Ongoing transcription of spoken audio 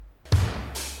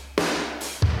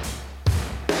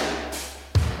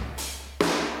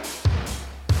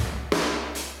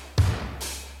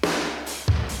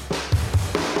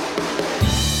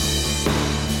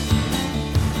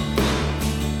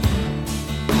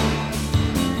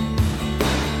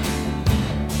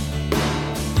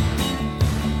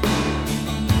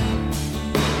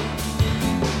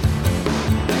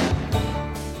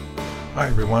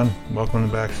everyone. Welcome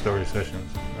to Backstory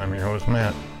Sessions. I'm your host,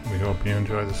 Matt. We hope you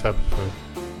enjoy this episode.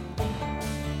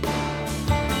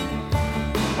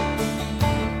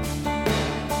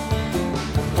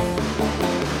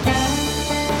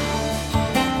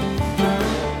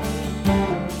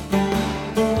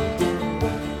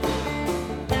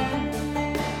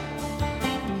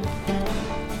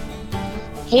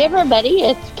 Hey everybody,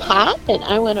 it's Kat, and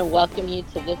I want to welcome you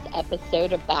to this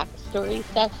episode of Backstory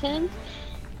Sessions.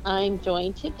 I'm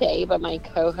joined today by my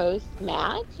co-host,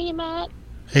 Matt. Hey, Matt.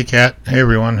 Hey, Kat. Hey,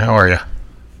 everyone. How are you?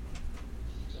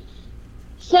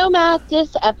 So, Matt,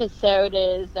 this episode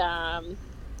is,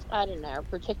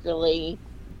 particularly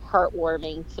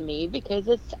heartwarming to me because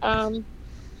it's,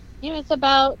 it's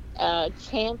about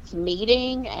chance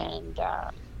meeting and,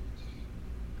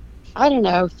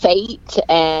 fate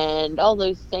and all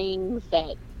those things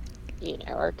that,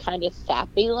 are kind of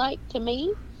sappy-like to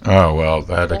me. Oh, well,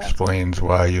 that explains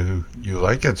why you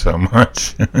like it so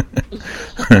much.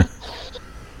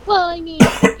 Well, I mean,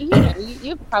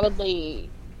 you probably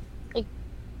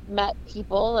met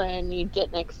people and you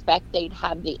didn't expect they'd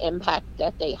have the impact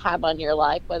that they have on your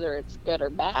life, whether it's good or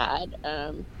bad.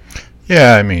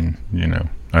 Yeah, I mean,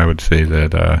 I would say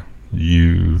that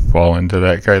you fall into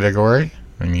that category.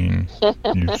 I mean,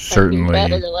 you certainly...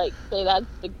 You better, say that's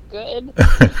the good.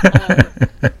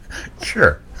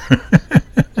 Sure.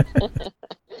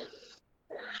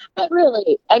 But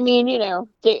really, I mean,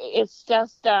 it's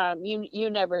just, you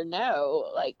never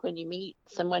know, when you meet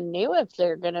someone new, if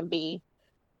they're going to be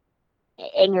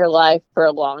in your life for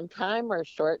a long time or a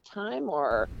short time,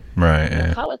 or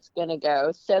right, how it's going to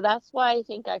go. So that's why I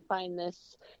think I find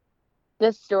this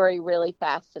story really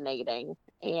fascinating.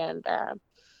 And,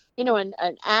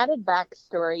 an added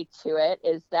backstory to it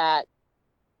is that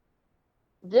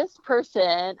this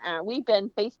person, we've been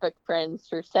Facebook friends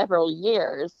for several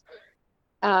years,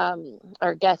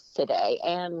 our guest today,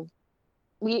 and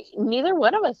neither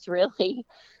one of us really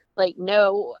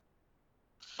know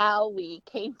how we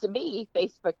came to be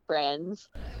Facebook friends.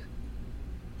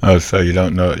 Oh, so you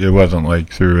don't know, it wasn't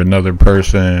through another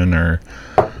person or,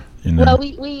 Well,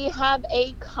 we have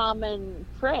a common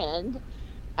friend,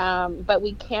 but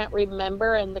we can't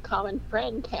remember, and the common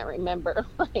friend can't remember,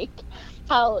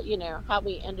 how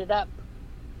we ended up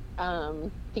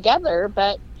together.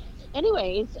 But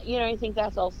anyways, I think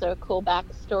that's also a cool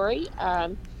backstory,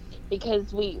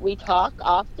 because we talk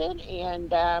often,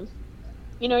 and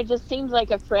it just seems like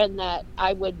a friend that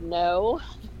I would know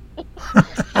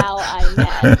how I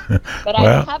met. But I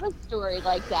don't have a story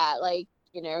like that,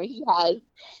 he has,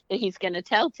 that he's going to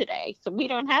tell today. So we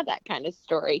don't have that kind of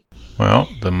story. Well,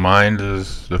 the mind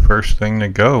is the first thing to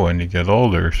go when you get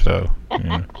older, so...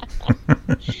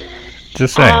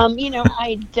 Just saying.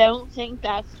 I don't think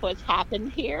that's what's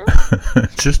happened here.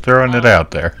 Just throwing it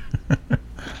out there.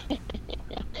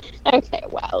 Okay,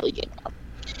 well,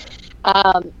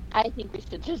 I think we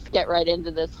should just get right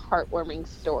into this heartwarming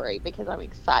story because I'm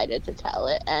excited to tell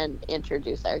it and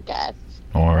introduce our guests.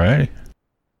 All right.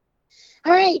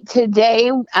 All right,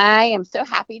 today I am so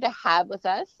happy to have with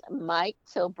us Mike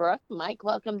Tilbrook. Mike,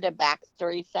 welcome to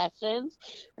Backstory Sessions.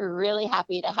 We're really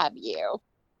happy to have you.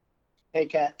 Hey,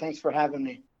 Kat, thanks for having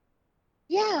me.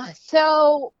 Yeah,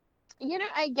 so,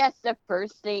 I guess the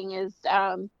first thing is,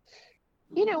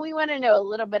 we want to know a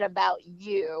little bit about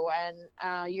you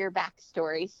and your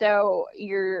backstory. So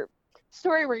your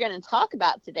story we're going to talk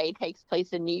about today takes place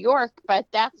in New York, but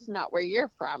that's not where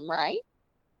you're from, right?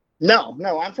 No,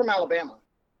 I'm from Alabama.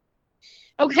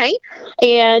 Okay.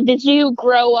 And did you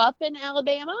grow up in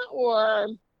Alabama or?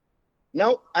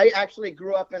 No, I actually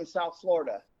grew up in South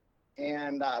Florida.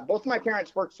 And both my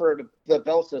parents worked for the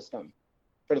Bell System,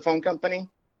 for the phone company,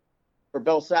 for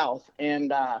Bell South.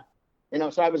 And,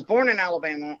 so I was born in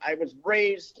Alabama. I was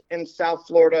raised in South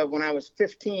Florida. When I was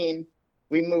 15,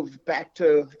 we moved back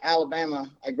to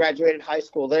Alabama. I graduated high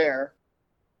school there.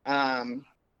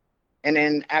 And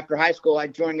then after high school, I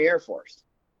joined the Air Force.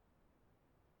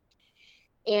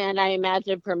 And I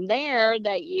imagine from there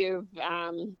that you've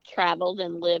traveled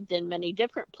and lived in many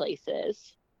different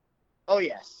places. Oh,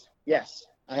 yes. Yes,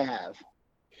 I have.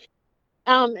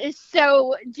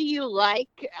 So do you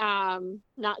like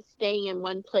not staying in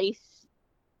one place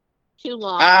too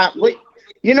long?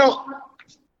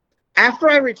 After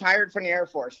I retired from the Air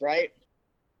Force, right,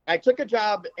 I took a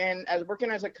job I was working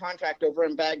as a contract over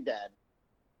in Baghdad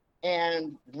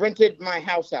and rented my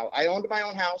house out. I owned my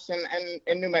own house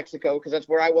in New Mexico because that's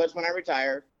where I was when I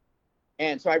retired.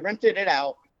 And so I rented it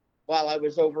out while I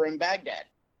was over in Baghdad.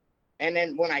 And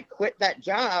then when I quit that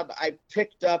job, I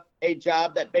picked up a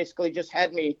job that basically just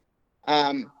had me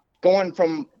going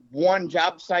from one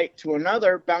job site to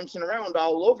another, bouncing around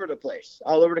all over the place,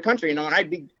 all over the country, and I'd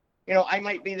be, I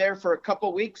might be there for a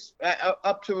couple weeks,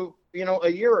 up to, a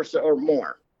year or so or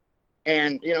more,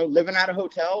 and, living out of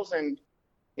hotels. And,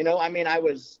 I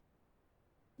was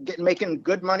making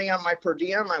good money on my per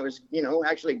diem. I was,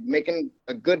 actually making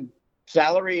a good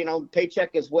salary,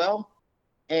 paycheck as well.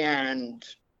 And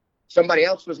somebody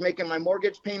else was making my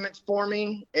mortgage payments for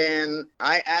me. And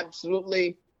I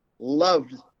absolutely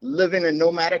loved living a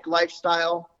nomadic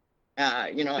lifestyle.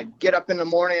 I'd get up in the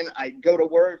morning, I'd go to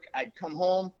work, I'd come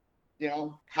home,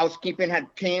 housekeeping had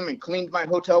came and cleaned my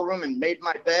hotel room and made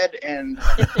my bed. And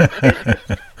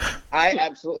I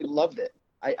absolutely loved it.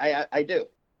 I do.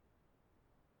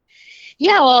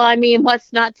 Yeah, well, I mean,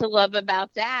 what's not to love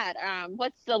about that?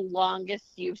 What's the longest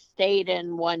you've stayed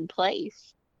in one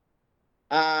place?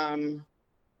 A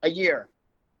year.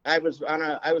 I was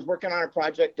working on a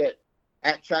project at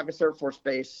Travis Air Force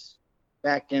Base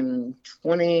back in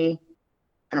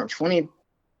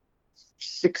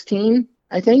 2016,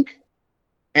 I think.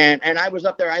 And I was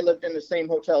up there. I lived in the same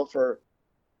hotel for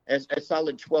a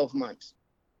solid 12 months.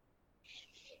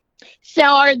 So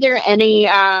are there any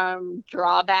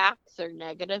drawbacks or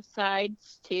negative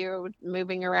sides to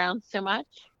moving around so much?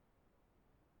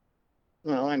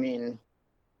 Well, I mean,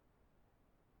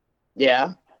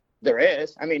 yeah, there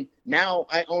is. I mean, now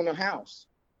I own a house.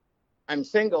 I'm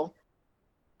single.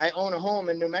 I own a home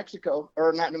in New Mexico,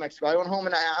 or not New Mexico. I own a home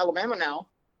in Alabama now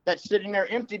that's sitting there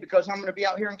empty because I'm going to be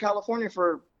out here in California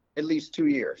for at least 2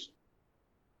 years.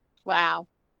 Wow.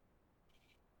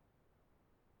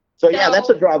 So yeah, that's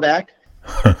a drawback.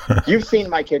 You've seen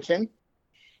my kitchen.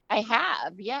 I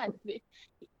have, yes,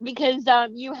 because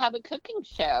you have a cooking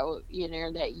show,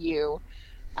 that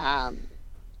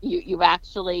you've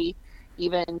actually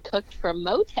even cooked from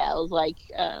motels, like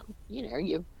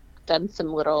you've done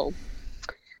some little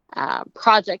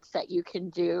projects that you can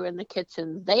do in the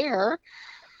kitchens there.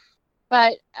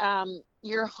 But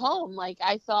your home, like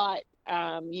I thought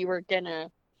you were gonna,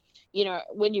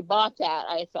 when you bought that,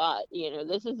 I thought,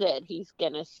 this is it. He's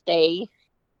gonna stay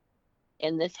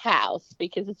in this house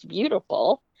because it's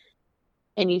beautiful.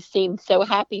 And you seem so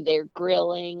happy there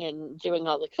grilling and doing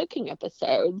all the cooking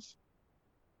episodes.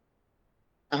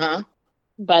 Uh-huh.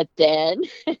 But then,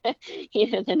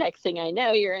 the next thing I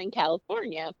know, you're in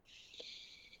California.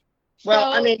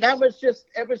 Well, I mean, it was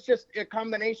just a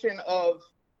combination of,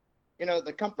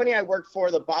 the company I worked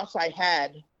for, the boss I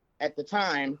had at the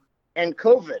time, and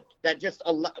COVID. That just,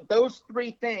 those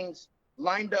three things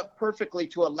lined up perfectly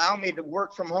to allow me to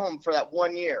work from home for that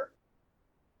 1 year.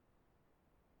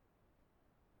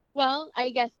 Well,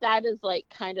 I guess that is like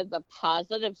kind of the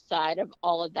positive side of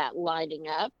all of that lining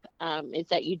up, is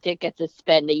that you did get to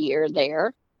spend a year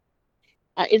there.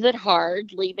 Is it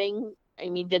hard leaving? I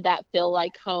mean, did that feel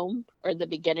like home or the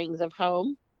beginnings of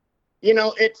home?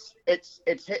 It's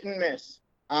hit and miss.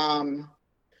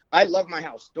 I love my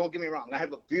house. Don't get me wrong. I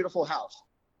have a beautiful house.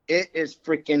 It is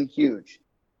freaking huge.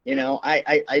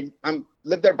 I'm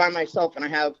live there by myself, and I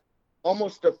have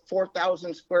almost a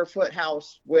 4,000 square foot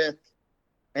house with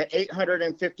an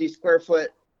 850 square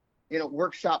foot,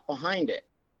 workshop behind it,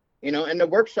 and the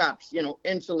workshop's,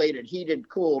 insulated, heated,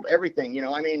 cooled, everything,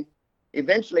 I mean,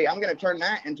 eventually I'm going to turn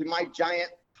that into my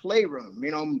giant playroom.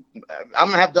 I'm going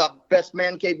to have the best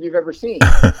man cave you've ever seen.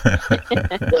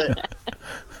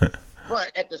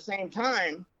 But at the same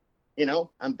time,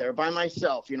 I'm there by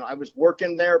myself. I was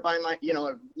working there by I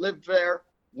lived there,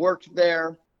 worked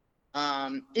there.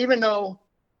 Even though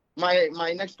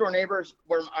my next door neighbors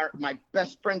were my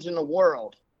best friends in the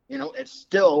world, it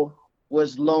still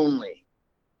was lonely.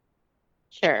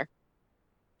 Sure.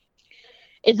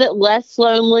 Is it less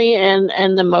lonely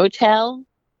in the motel?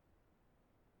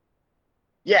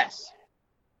 Yes,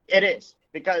 it is.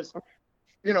 Because,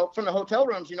 from the hotel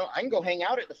rooms, I can go hang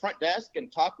out at the front desk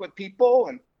and talk with people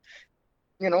and,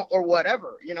 or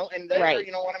whatever, and there, right.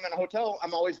 When I'm in a hotel,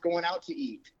 I'm always going out to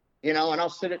eat, and I'll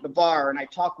sit at the bar and I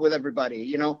talk with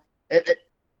everybody,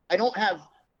 I don't have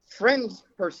friends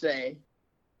per se,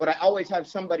 but I always have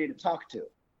somebody to talk to.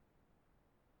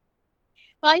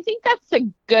 Well, I think that's a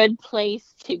good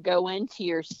place to go into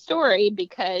your story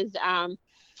because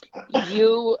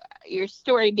your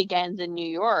story begins in New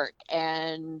York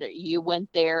and you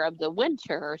went there of the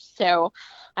winter. So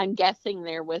I'm guessing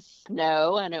there was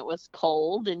snow and it was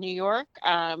cold in New York.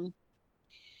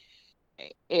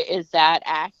 Is that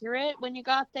accurate when you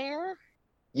got there?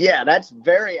 Yeah, that's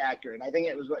very accurate. I think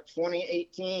it was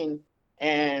 2018,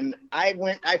 and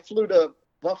I flew to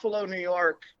Buffalo, New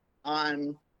York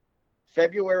on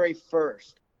February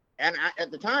 1st. And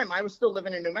at the time I was still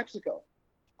living in New Mexico.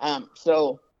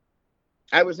 So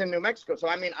I was in New Mexico. So,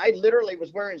 I mean, I literally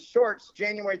was wearing shorts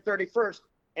January 31st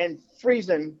and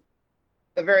freezing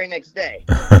the very next day.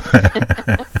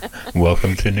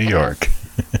 Welcome to New York.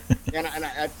 And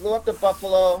I flew up to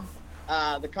Buffalo.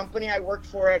 The company I worked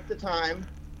for at the time,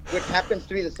 which happens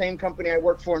to be the same company I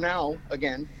work for now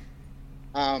again,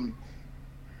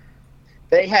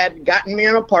 they had gotten me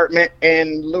an apartment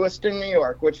in Lewiston, New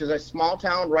York, which is a small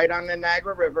town right on the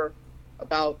Niagara River,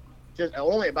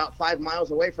 only about 5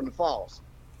 miles away from the falls.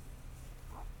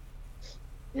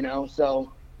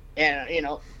 So,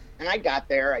 and I got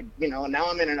there, now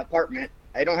I'm in an apartment.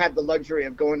 I don't have the luxury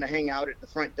of going to hang out at the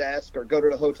front desk or go to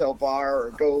the hotel bar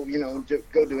or go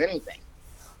do anything.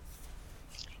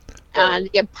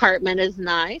 The apartment is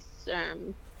nice.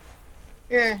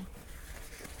 Yeah.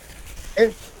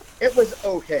 It was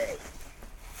okay.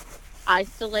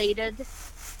 Isolated?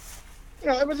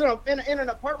 It was in an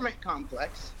apartment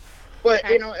complex. But,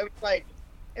 okay. It was like,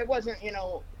 it wasn't,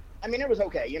 I mean, it was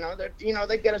okay.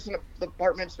 They get us in the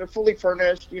apartments. They're fully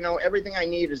furnished. Everything I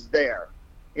need is there.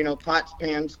 Pots,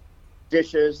 pans,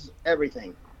 dishes,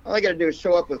 everything. All I got to do is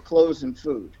show up with clothes and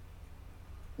food.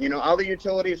 All the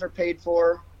utilities are paid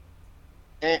for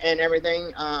and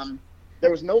everything. There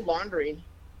was no laundry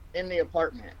in the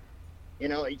apartment.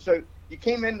 So you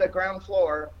came in the ground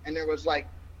floor and there was like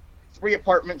 3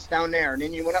 apartments down there. And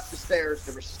then you went up the stairs.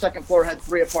 The second floor had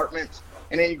 3 apartments.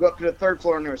 And then you go up to the 3rd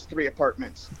floor and there was 3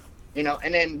 apartments. And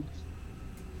then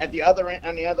on the other end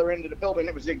of the building,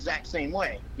 it was the exact same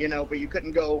way, but you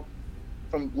couldn't go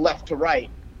from left to right.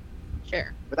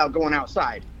 Sure. Without going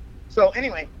outside. So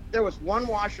anyway, there was 1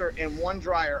 washer and 1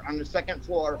 dryer on the 2nd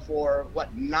floor for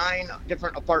 9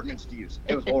 different apartments to use.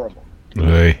 It was horrible.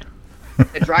 Hey.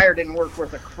 The dryer didn't work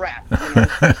worth a crap.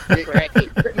 Sitting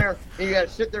there, you got to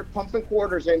sit there pumping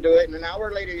quarters into it, and an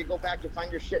hour later you go back to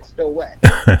find your shit still wet.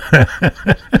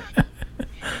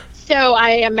 So I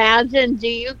imagine, do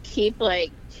you keep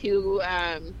like 2,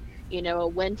 a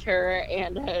winter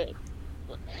and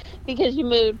because you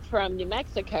moved from New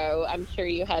Mexico, I'm sure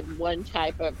you had one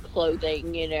type of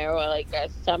clothing, like a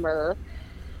summer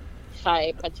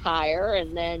type attire,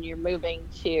 and then you're moving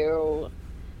to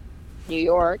New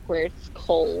York where it's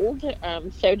cold.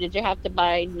 So did you have to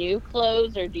buy new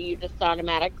clothes, or do you just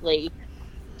automatically,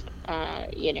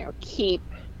 keep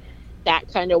that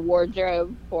kind of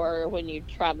wardrobe for when you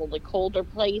travel to colder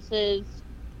places?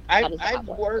 I've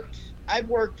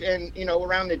worked in,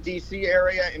 around the DC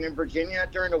area and in Virginia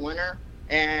during the winter,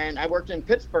 and I worked in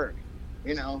Pittsburgh,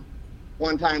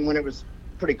 one time when it was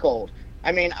pretty cold.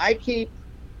 I mean, I keep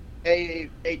a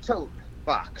tote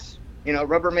box,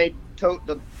 Rubbermaid tote,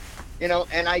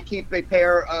 and I keep a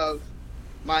pair of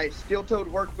my steel-toed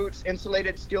work boots,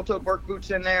 insulated steel-toed work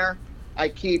boots in there. I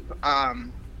keep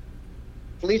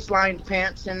fleece-lined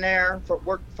pants in there for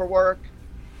work,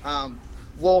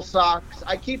 wool socks.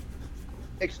 I keep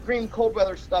extreme cold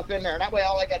weather stuff in there. That way,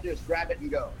 all I got to do is grab it and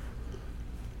go.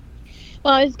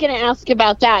 Well, I was going to ask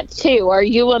about that too. Are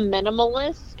you a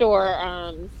minimalist, or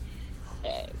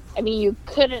you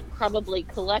couldn't probably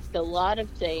collect a lot of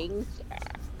things,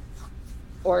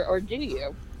 or do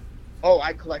you? Oh,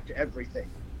 I collect everything.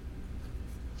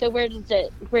 So where does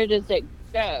it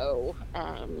go?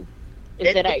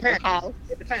 Is it at your house?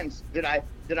 It depends. Did I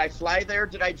fly there?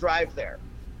 Did I drive there?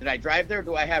 Did I drive there?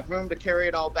 Do I have room to carry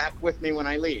it all back with me when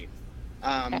I leave?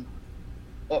 And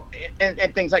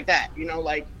things like that.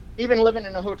 Like even living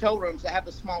in the hotel rooms that have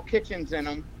the small kitchens in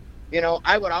them,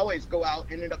 I would always go out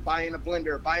and end up buying a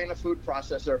blender, buying a food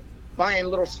processor, buying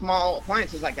little small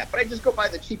appliances like that. But I just go buy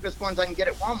the cheapest ones I can get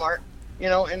at Walmart,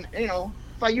 and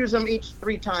if I use them each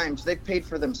 3 times, they've paid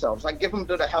for themselves. I give them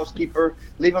to the housekeeper,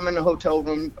 leave them in the hotel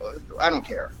room. I don't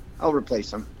care. I'll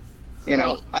replace them.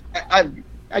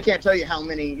 I can't tell you how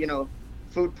many,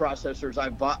 food processors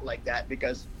I've bought like that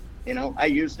because, I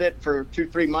used it for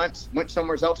 2-3 months, went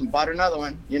somewhere else and bought another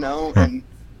one, and,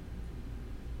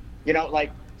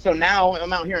 so now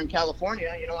I'm out here in California,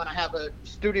 and I have a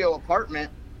studio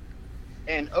apartment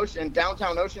in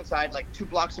downtown Oceanside, like 2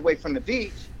 blocks away from the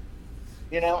beach,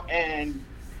 and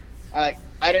I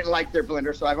didn't like their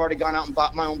blender, so I've already gone out and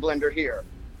bought my own blender here.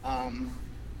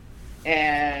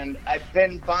 And I've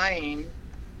been buying,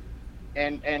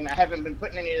 and I haven't been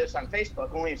putting any of this on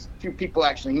Facebook, only a few people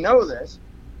actually know this,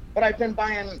 but I've been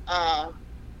buying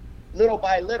little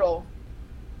by little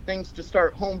things to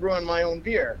start home brewing my own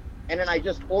beer. And then I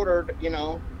just ordered, a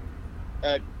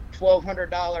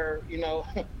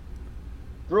 $1,200,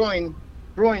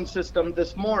 brewing system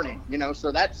this morning,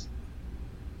 so that's,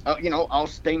 all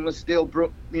stainless steel,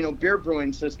 beer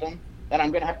brewing system that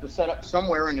I'm going to have to set up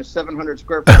somewhere in a 700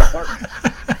 square foot apartment.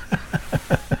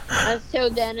 So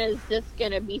then is this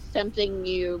going to be something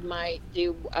you might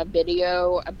do a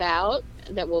video about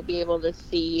that we'll be able to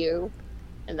see you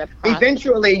in the process?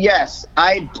 Eventually, yes.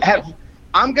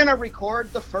 I'm going to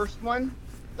record the first one,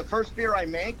 the first beer I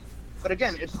make. But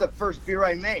again, it's the first beer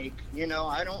I make. You know,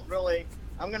 I'm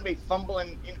going to be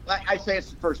fumbling. Like I say,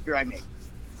 it's the first beer I make.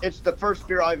 It's the first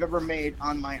beer I've ever made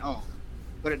on my own.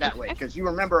 Put it that way. Because you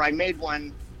remember I made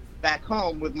one back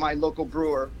home with my local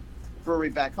brewery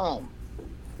back home,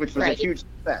 which was a huge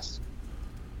success.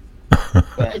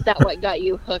 Is that what got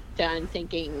you hooked on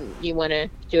thinking you want to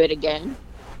do it again?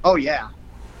 Oh, yeah.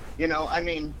 You know, I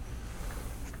mean,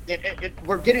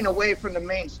 we're getting away from the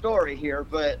main story here,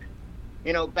 but,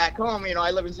 you know, back home, you know, I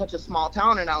live in such a small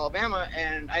town in Alabama,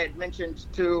 and I had mentioned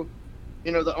to,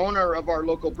 you know, the owner of our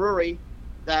local brewery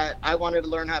that I wanted to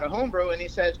learn how to homebrew, and he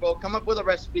says, well, come up with a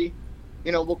recipe.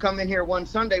 You know, we'll come in here one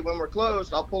Sunday when we're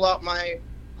closed. I'll pull out my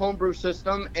homebrew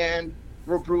system, and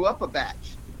we'll brew up a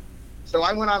batch. So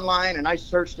I went online, and I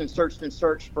searched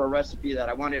for a recipe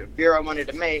that beer I wanted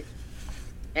to make,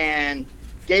 and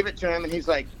gave it to him, and he's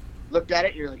like, looked at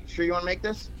it, you're like, sure you want to make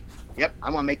this? Yep, I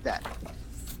want to make that.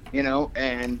 You know,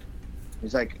 and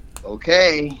he's like,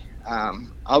 okay,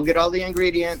 I'll get all the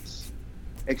ingredients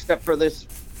except for this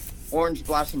orange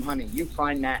blossom honey. You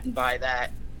find that and buy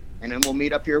that, and then we'll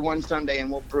meet up here one Sunday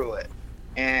and we'll brew it.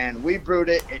 And we brewed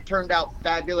it. It turned out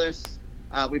fabulous.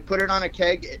 We put it on a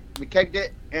keg. We kegged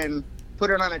it and put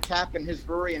it on a tap in his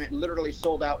brewery, and it literally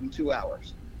sold out in 2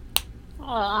 hours.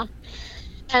 Aw,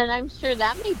 and I'm sure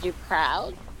that made you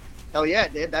proud. Hell yeah,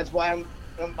 it did. That's why I'm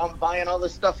buying all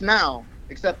this stuff now.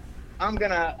 Except I'm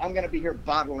gonna be here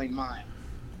bottling mine.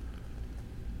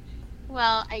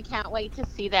 Well, I can't wait to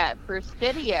see that first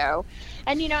video.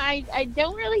 And, you know, I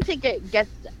don't really think it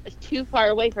gets too far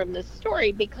away from the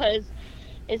story, because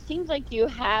it seems like you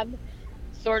have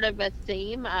sort of a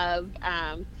theme of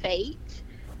fate,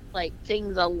 like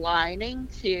things aligning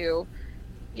to,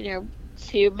 you know,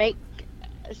 to make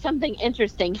something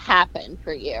interesting happen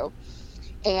for you.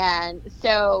 And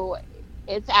so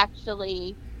it's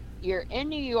actually, you're in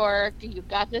New York, you've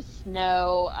got the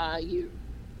snow, you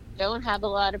don't have a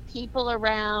lot of people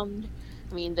around.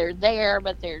 I mean, they're there,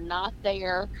 but they're not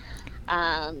there.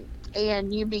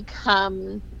 And you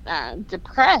become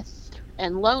depressed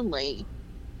and lonely.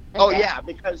 Oh, yeah,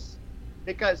 because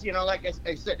you know, like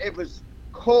I said, it was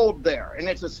cold there, and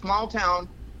it's a small town.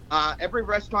 Every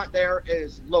restaurant there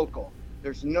is local.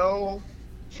 There's no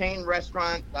chain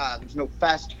restaurant. There's no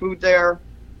fast food there.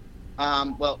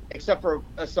 Well, except for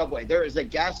a Subway. There is a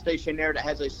gas station there that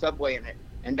has a Subway in it.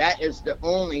 And that is the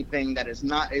only thing that is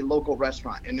not a local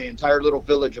restaurant in the entire little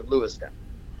village of Lewiston.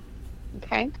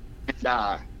 Okay.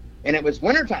 And it was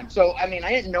wintertime. So, I mean, I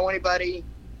didn't know anybody,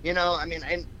 you know, I mean,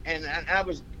 and I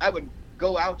would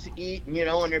go out to eat, you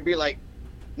know, and there'd be like,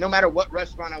 no matter what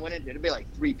restaurant I went into, there'd be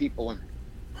like 3 people in it.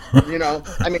 You know,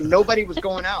 I mean, nobody was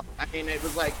going out. I mean, it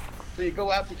was like, so you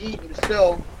go out to eat and there's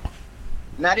still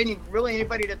not really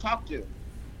anybody to talk to.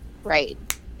 Right.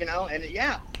 You know, and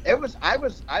yeah, I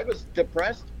was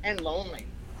depressed and lonely.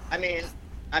 I mean,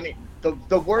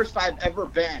 the worst I've ever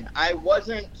been. I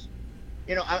wasn't,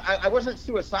 you know, I wasn't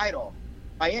suicidal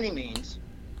by any means,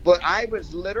 but I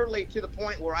was literally to the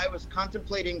point where I was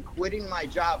contemplating quitting my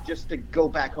job just to go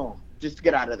back home, just to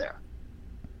get out of there.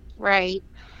 Right.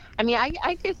 I mean,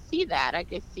 I could see that. I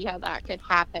could see how that could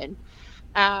happen.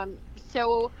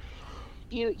 So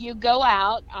you go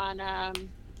out on a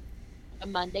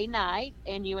Monday night,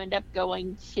 and you end up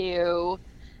going to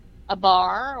a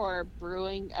bar or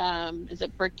brewing. Is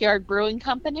it Brickyard Brewing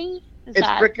Company? It's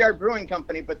Brickyard Brewing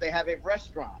Company, but they have a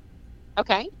restaurant.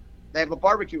 Okay. They have a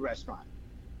barbecue restaurant.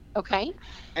 Okay.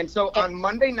 And so on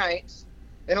Monday nights,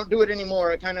 they don't do it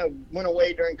anymore. It kind of went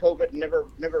away during COVID and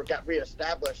never got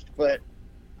reestablished. But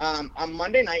on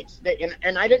Monday nights,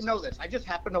 and I didn't know this. I just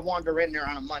happened to wander in there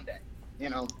on a Monday. You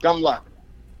know, dumb luck.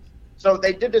 So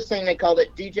they did this thing, they called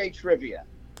it DJ Trivia,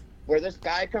 where this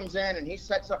guy comes in and he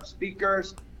sets up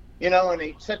speakers, you know, and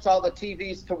he sets all the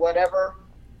TVs to whatever,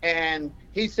 and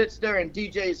he sits there and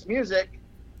DJs music,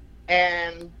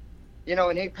 and, you know,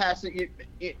 and he passes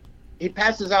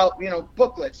out, you know,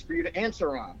 booklets for you to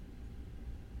answer on.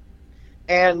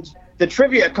 And the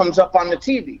trivia comes up on the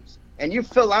TVs, and you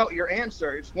fill out your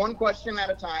answer. It's one question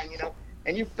at a time, you know,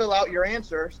 and you fill out your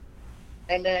answers.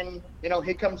 And then, you know,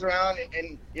 he comes around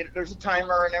and you know, there's a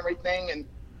timer and everything, and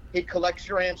he collects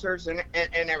your answers and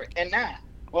that.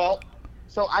 Well,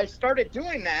 so I started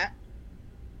doing that,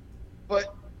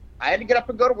 but I had to get up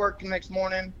and go to work the next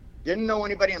morning. Didn't know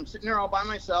anybody. I'm sitting there all by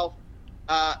myself.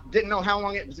 Didn't know how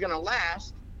long it was going to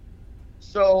last.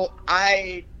 So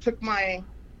I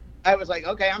was like,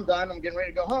 okay, I'm done. I'm getting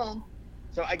ready to go home.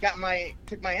 So I took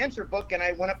my answer book and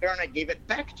I went up there and I gave it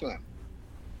back to him.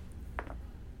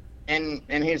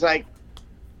 And he's like,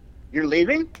 "You're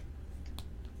leaving?"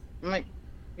 I'm like,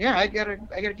 "Yeah, I gotta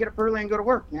get up early and go to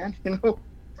work, man. You know,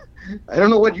 I don't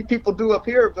know what you people do up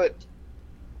here, but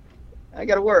I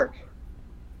gotta work."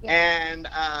 Yeah. And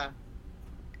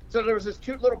so there was this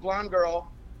cute little blonde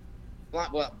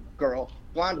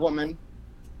woman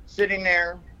sitting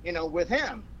there, you know, with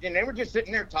him. And they were just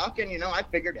sitting there talking, you know. I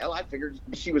figured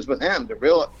she was with him,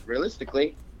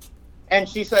 realistically. And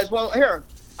she says, "Well, here,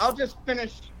 I'll just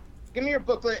finish. Give me your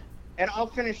booklet, and I'll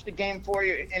finish the game for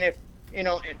you. And if, you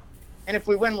know, and if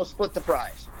we win, we'll split the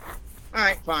prize." All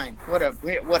right, fine,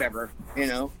 whatever, you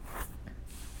know.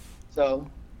 So,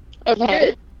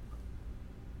 okay.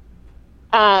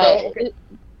 Okay.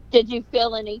 Did you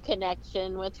feel any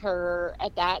connection with her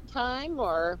at that time,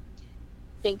 or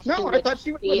think? No, I thought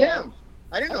she was with him.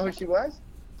 I didn't know who she was.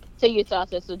 So you thought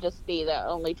this would just be the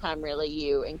only time really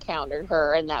you encountered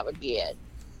her, and that would be it?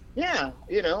 Yeah,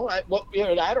 you know,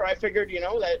 that, or I figured, you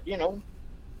know, that, you know,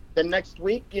 the next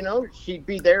week, you know, she'd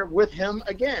be there with him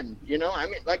again. You know, I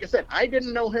mean, like I said, I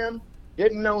didn't know him,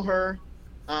 didn't know her.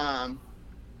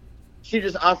 She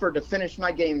just offered to finish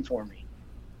my game for me.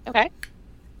 Okay.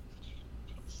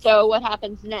 So what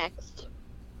happens next?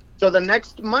 So the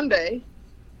next Monday,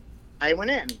 I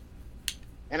went in.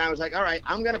 And I was like, all right,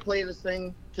 I'm going to play this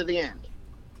thing to the end.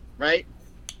 Right?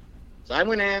 So I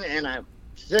went in and I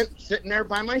sitting there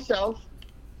by myself.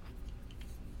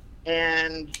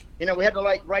 And, you know, we had to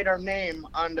like write our name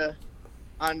on the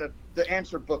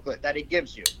answer booklet that he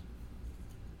gives you.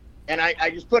 And I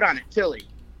just put on it Tilly.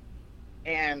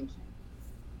 And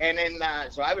then,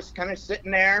 so I was kind of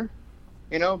sitting there,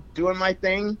 you know, doing my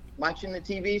thing, watching the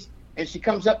TVs. And she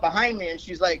comes up behind me and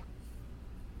she's like,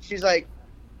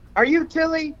 "Are you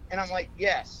Tilly?" And I'm like,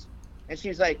 "Yes." And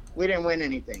she's like, "We didn't win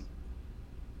anything."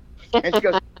 And she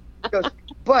goes,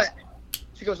 "But,"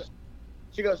 she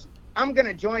goes, "I'm going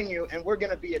to join you and we're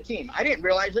going to be a team." I didn't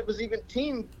realize it was even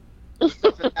team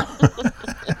stuff at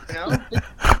that, you know?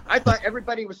 I thought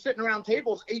everybody was sitting around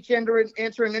tables, each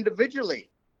answering individually.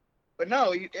 But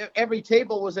no, every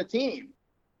table was a team.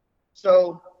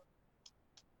 So.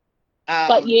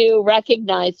 But you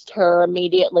recognized her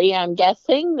immediately, I'm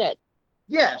guessing that.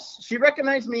 Yes, she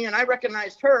recognized me, and I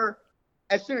recognized her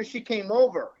as soon as she came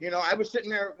over. You know, I was sitting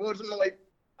there,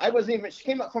 she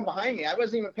came up from behind me. I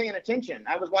wasn't even paying attention.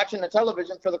 I was watching the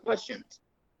television for the questions.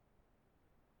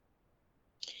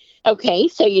 Okay,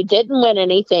 so you didn't win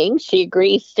anything. She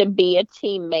agrees to be a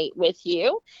teammate with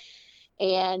you.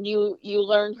 And you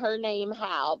learned her name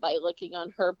how? By looking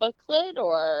on her booklet,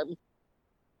 or?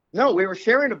 No, we were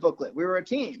sharing a booklet. We were a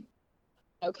team.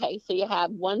 Okay, so you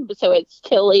have one. So it's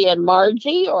Tilly and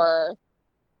Margie, or?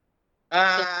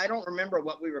 I don't remember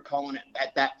what we were calling it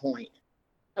at that point.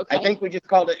 Okay. I think we just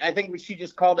called it. She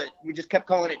just called it. We just kept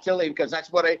calling it Tilly because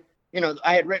that's what I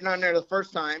had written on there the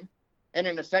first time, and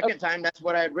then the second time that's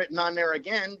what I had written on there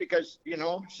again because you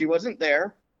know she wasn't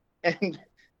there, and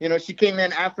you know she came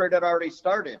in after it had already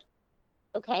started.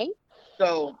 Okay.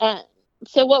 So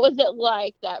what was it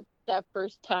like that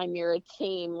first time you're a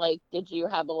team? Like, did you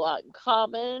have a lot in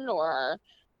common, or?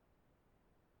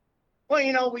 Well,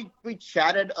 you know, we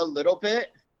chatted a little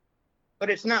bit, but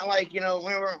it's not like, you know,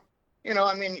 we were, you know,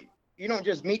 I mean, you don't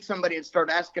just meet somebody and start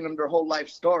asking them their whole life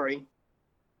story.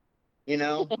 You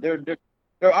know, there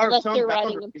are unless some you're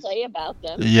writing a play about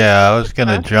them. Yeah, I was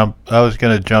gonna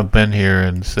jump in here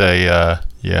and say,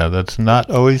 yeah, that's not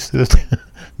always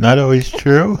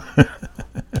true.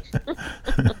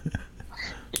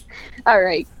 All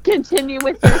right, continue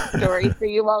with your story. So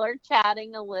you all are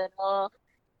chatting a little.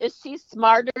 Is she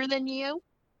smarter than you?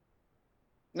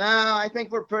 No, I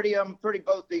think we're pretty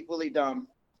both equally dumb.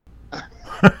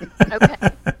 Okay,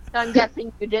 so I'm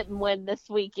guessing you didn't win this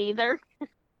week either.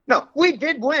 No, we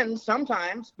did win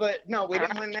sometimes, but no, we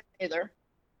didn't win that either.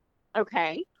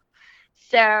 Okay,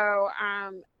 so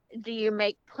do you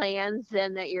make plans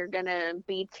then that you're gonna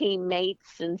be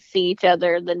teammates and see each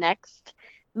other the next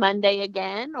Monday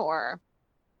again, or?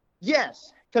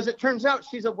 Yes, because it turns out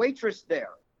she's a waitress there.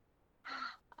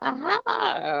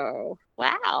 Oh,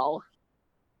 wow.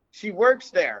 She works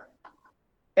there.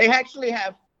 They actually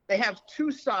have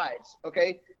two sides,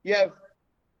 okay? You have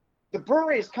the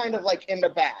brewery is kind of like in the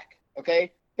back,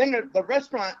 okay? Then the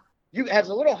restaurant has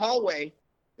a little hallway.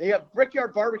 They have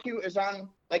Brickyard Barbecue is on,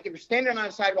 like if you're standing on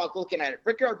the sidewalk looking at it,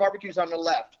 Brickyard Barbecue is on the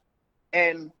left,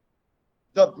 and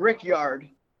the Brickyard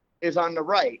is on the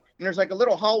right. And there's like a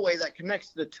little hallway that connects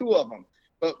the two of them.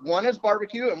 But one is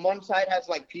barbecue, and one side has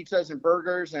like pizzas and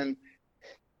burgers, and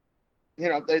you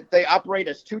know they operate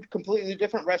as two completely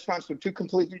different restaurants with two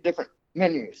completely different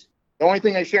menus. The only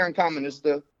thing they share in common is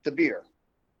the beer.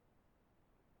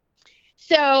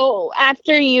 So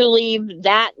after you leave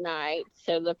that night,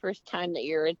 so the first time that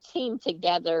you're a team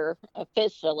together,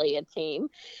 officially a team,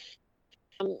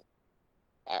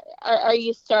 are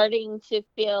you starting to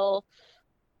feel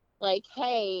like,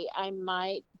 hey, I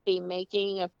might be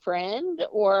making a friend,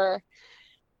 or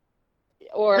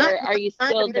are you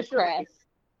still depressed?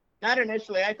 Not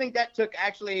initially. I think that took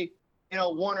actually,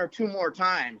 one or two more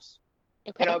times.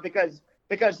 Okay.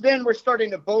 Because then we're starting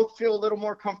to both feel a little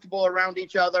more comfortable around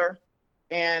each other,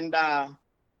 and and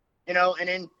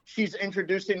then she's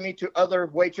introducing me to other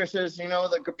waitresses,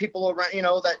 the people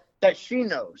around, that she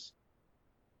knows.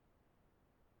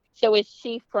 So is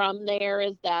she from there?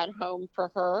 Is that home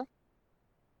for her?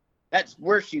 That's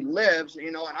where she lives,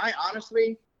 and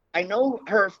I know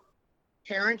her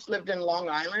parents lived in Long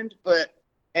Island, but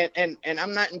and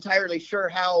I'm not entirely sure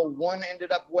how one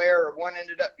ended up where, or one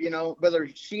ended up, whether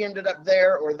she ended up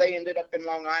there or they ended up in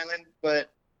Long Island, but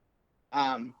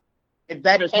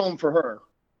that is home for her.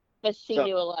 But she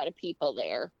knew a lot of people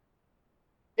there.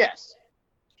 Yes.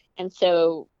 And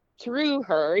so through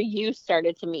her, you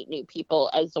started to meet new people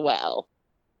as well.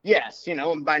 Yes,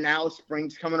 and by now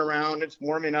spring's coming around, it's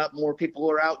warming up, more people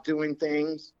are out doing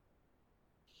things.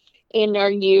 And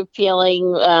are you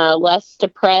feeling less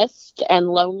depressed and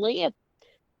lonely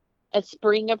as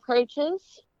spring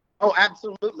approaches? Oh,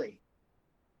 absolutely.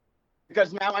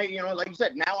 Because now like you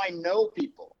said, now I know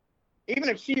people. Even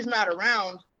if she's not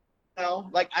around,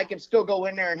 like I can still go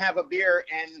in there and have a beer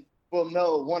and we'll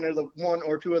know one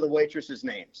or two of the waitresses'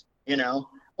 names,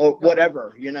 or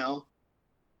whatever,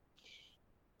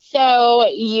 So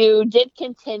you did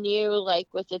continue like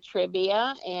with the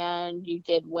trivia, and you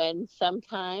did win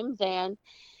sometimes. And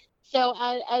so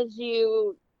as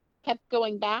you kept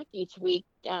going back each week,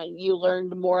 you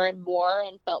learned more and more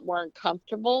and felt more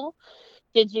uncomfortable.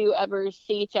 Did you ever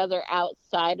see each other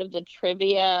outside of the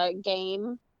trivia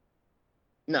game?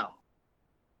 No.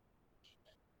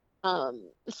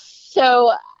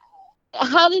 So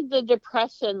how did the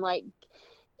depression,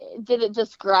 did it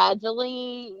just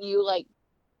gradually,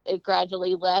 it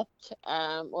gradually left,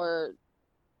 or?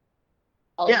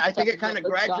 Yeah, I think it kind of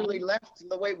gradually left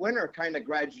the way winter kind of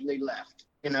gradually left,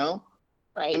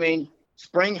 Right. I mean,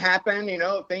 spring happened,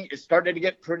 it started to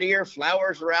get prettier.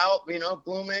 Flowers are out,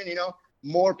 blooming,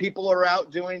 more people are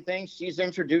out doing things. She's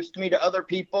introduced me to other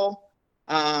people,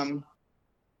 and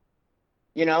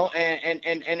then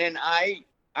I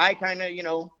kind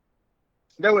of,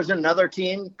 there was another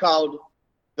team called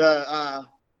the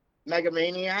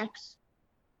Megamaniacs,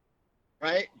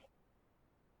 right?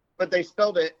 But they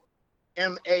spelled it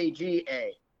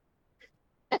MAGA.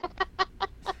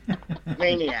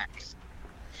 Maniacs,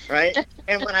 right?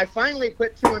 And when I finally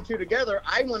put two and two together,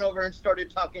 I went over and started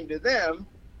talking to them.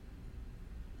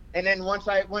 And then once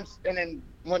I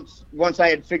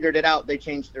had figured it out, they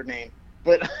changed their name.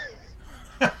 But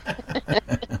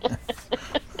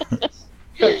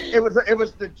it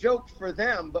was the joke for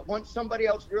them. But once somebody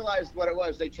else realized what it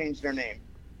was, they changed their name.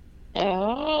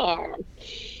 Oh.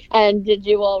 And did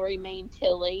you all remain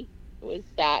Tilly? Was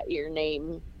that your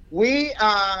name? We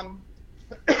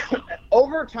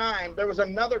over time there was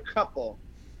another couple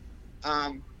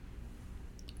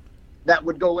that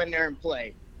would go in there and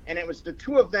play, and it was the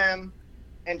two of them,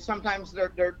 and sometimes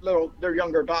their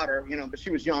younger daughter, but she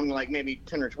was young, like maybe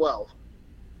 10 or 12.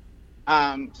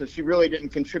 So she really didn't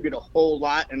contribute a whole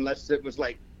lot unless it was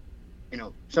like,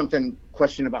 something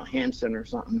question about Hanson or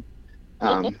something.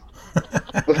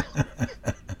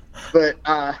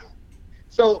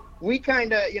 So we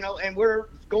kind of, and we're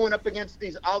going up against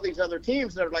all these other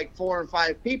teams that are like 4 and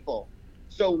 5 people.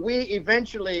 So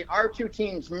our two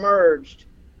teams merged,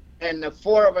 and the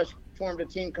 4 of us formed a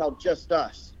team called Just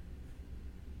Us.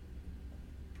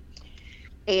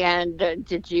 And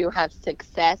did you have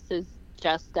success as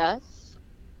Just Us?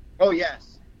 Oh,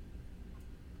 yes.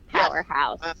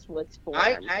 Powerhouse was formed.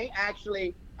 I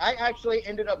actually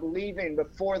ended up leaving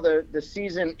before the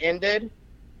season ended,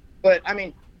 but I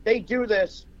mean, they do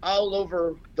this all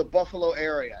over the Buffalo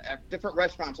area, at different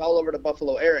restaurants all over the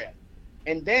Buffalo area.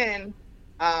 And then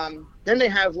they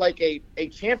have like a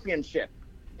championship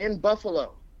in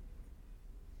Buffalo.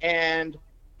 And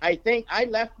I think I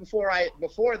left before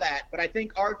that, but I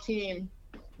think our team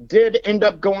did end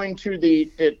up going to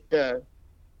the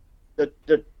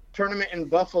tournament in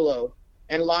Buffalo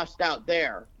and lost out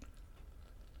there.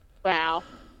 Wow.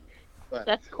 But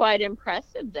that's quite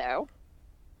impressive, though.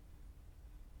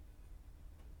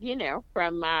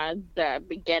 From the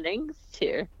beginnings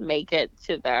to make it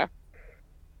to the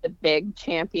big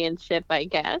championship, I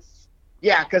guess.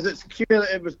 Yeah, because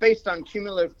it was based on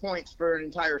cumulative points for an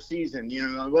entire season. You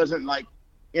know, it wasn't like,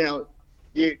 you know,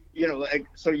 like,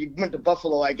 so you went to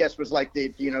Buffalo, I guess, was like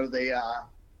the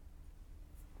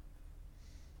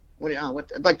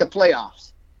like the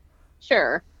playoffs.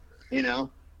 Sure. You know.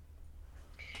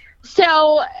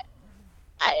 So,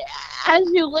 as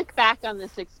you look back on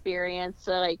this experience,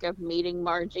 like of meeting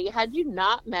Margie, had you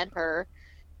not met her,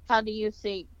 how do you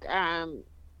think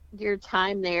your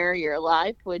time there, your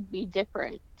life would be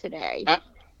different today?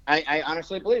 I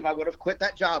honestly believe I would have quit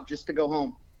that job just to go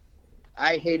home.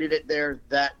 I hated it there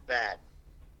that bad.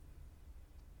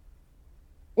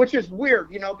 Which is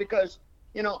weird, you know, because,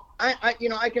 you know,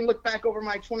 I can look back over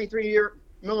my 23-year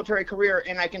military career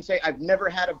and I can say I've never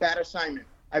had a bad assignment.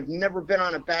 I've never been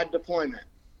on a bad deployment.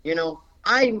 You know,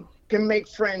 I can make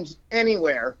friends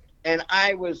anywhere, and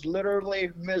I was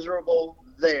literally miserable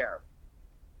there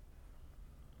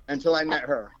until I met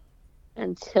her.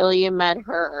 Until you met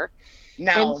her.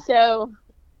 Now, and so,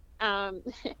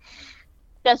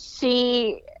 does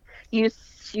she? You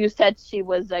said she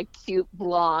was a cute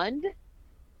blonde,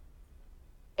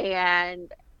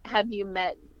 and have you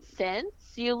met since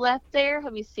you left there?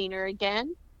 Have you seen her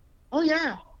again? Oh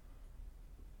yeah.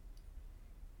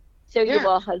 So you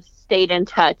all have stayed in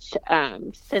touch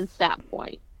since that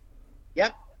point.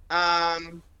 Yep. I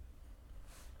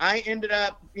ended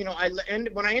up, you know,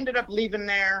 when I ended up leaving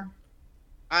there,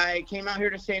 I came out here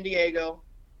to San Diego.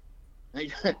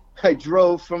 I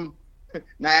drove from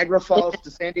Niagara Falls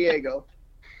to San Diego,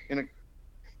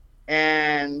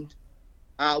 and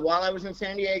while I was in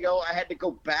San Diego, I had to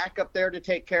go back up there to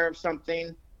take care of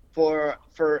something for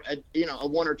a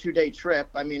 1 or 2 day trip.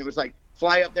 I mean, it was like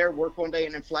fly up there, work one day,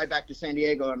 and then fly back to San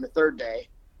Diego on the third day.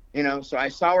 You know, so I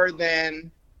saw her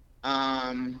then.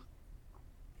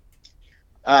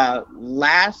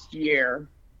 Last year,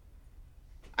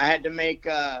 I had to make.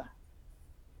 Oh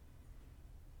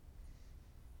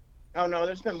no,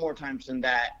 there's been more times than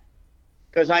that.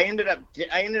 Because I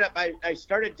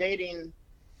started dating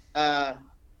my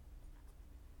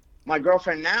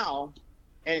girlfriend now,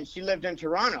 and she lived in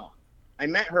Toronto. I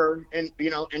met her in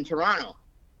Toronto,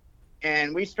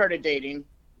 and we started dating,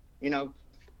 you know,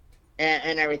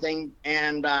 and everything.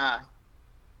 And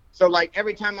so like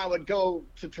every time I would go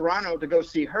to Toronto to go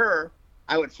see her,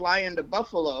 I would fly into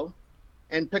Buffalo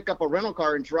and pick up a rental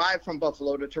car and drive from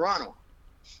Buffalo to Toronto.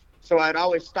 So I'd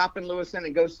always stop in Lewiston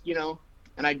and go, you know,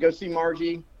 and I'd go see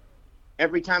Margie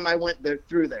every time I went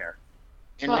through there.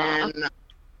 And then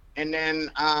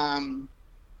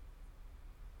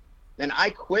I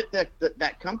quit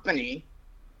that company,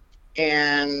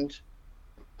 and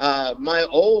my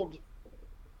old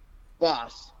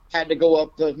boss had to go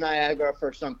up to Niagara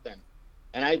for something,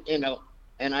 and I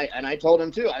told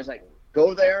him too. I was like,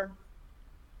 go there,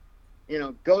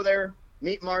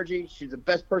 meet Margie. She's the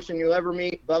best person you'll ever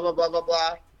meet. Blah blah blah blah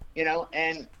blah. You know,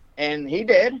 and he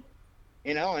did,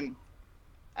 you know, and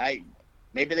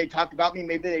maybe they talked about me,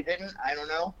 maybe they didn't. I don't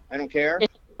know. I don't care.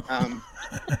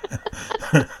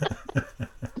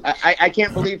 I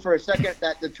can't believe for a second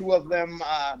that the two of them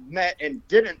met and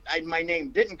my name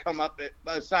didn't come up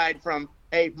aside from,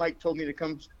 hey, Mike told me to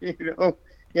come, but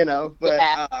yeah.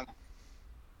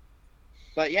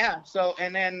 But yeah, so,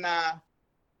 and then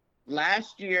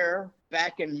last year,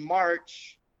 back in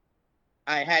March,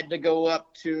 I had to go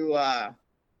up to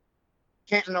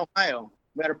Canton, Ohio.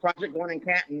 We had a project going in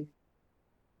Canton.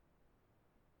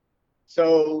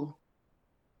 So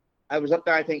I was up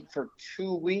there, I think, for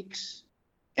 2 weeks.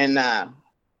 And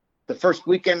the first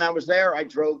weekend I was there, I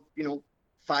drove,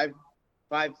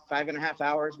 5.5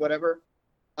 hours, whatever,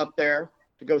 up there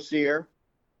to go see her.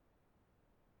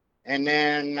 And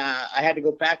then I had to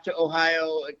go back to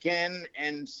Ohio again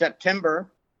in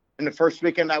September. And the first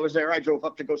weekend I was there, I drove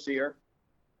up to go see her.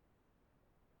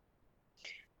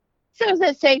 So is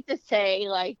it safe to say,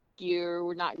 like,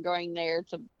 you're not going there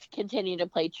to continue to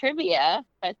play trivia,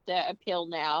 but the appeal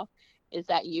now is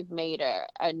that you've made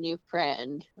a new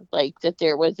friend, like that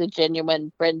there was a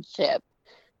genuine friendship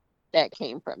that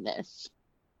came from this?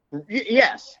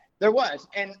 Yes, there was.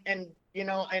 And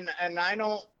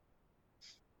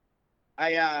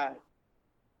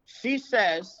she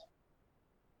says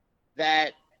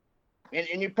that,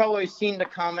 and you've probably seen the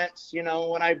comments,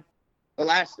 when I've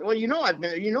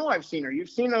seen her. You've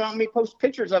seen me post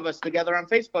pictures of us together on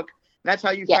Facebook. That's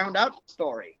how you found out the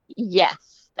story.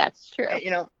 Yes, that's true.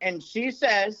 And she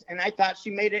says, and I thought she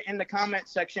made it in the comment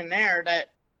section there that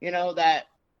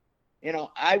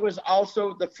I was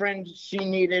also the friend she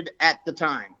needed at the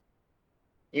time.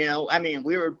 We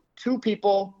were two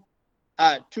people,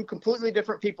 two completely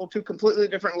different people, two completely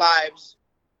different lives,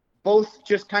 both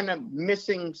just kind of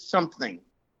missing something.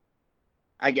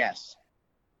 I guess.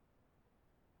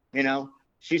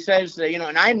 She says that,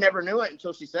 and I never knew it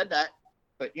until she said that.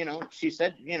 But, she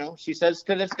said, she says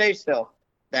to this day still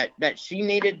that she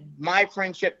needed my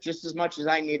friendship just as much as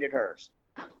I needed hers.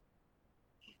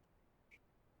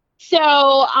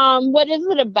 So, what is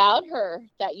it about her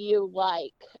that you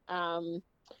like?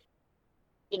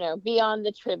 Beyond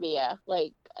the trivia,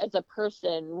 like as a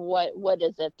person, what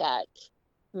is it that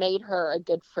made her a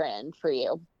good friend for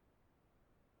you?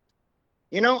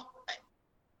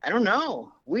 I don't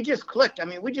know. We just clicked. I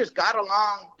mean, we just got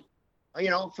along,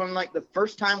 from like the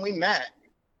first time we met.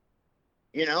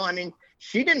 I mean,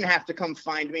 she didn't have to come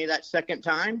find me that second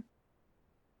time,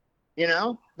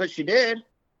 but she did,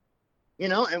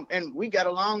 and we got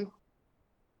along,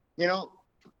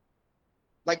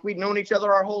 like we'd known each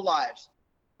other our whole lives.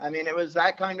 I mean, it was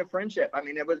that kind of friendship. I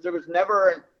mean, there was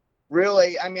never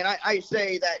really, I mean, I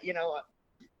say that,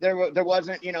 there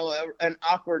wasn't, an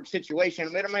awkward situation.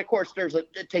 I mean, of course,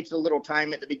 it takes a little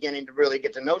time at the beginning to really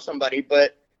get to know somebody,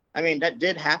 but I mean, that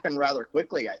did happen rather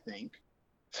quickly, I think.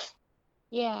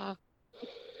 Yeah.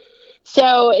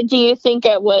 So, do you think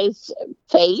it was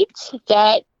fate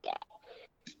that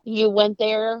you went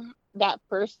there that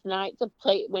first night to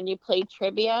play when you played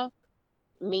trivia?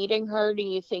 Meeting her, do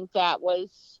you think that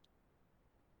was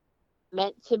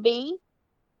meant to be?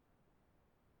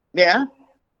 Yeah.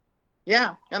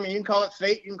 I mean, you can call it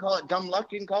fate, you can call it dumb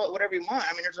luck, you can call it whatever you want.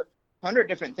 I mean, there's 100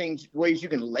 different ways you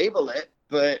can label it,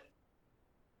 but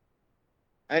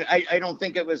I don't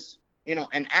think it was,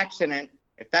 an accident,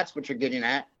 if that's what you're getting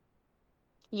at.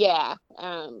 Yeah.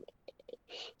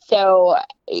 So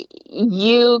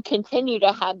you continue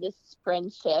to have this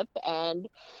friendship, and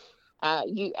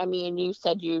you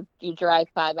said you drive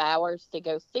 5 hours to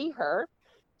go see her.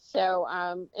 So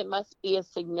it must be a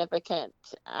significant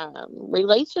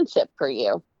relationship for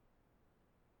you.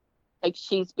 Like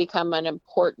she's become an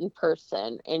important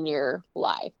person in your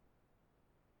life.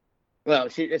 Well,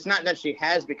 it's not that she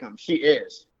has become, she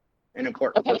is an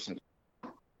important person.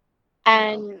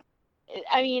 And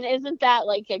I mean, isn't that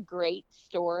like a great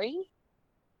story?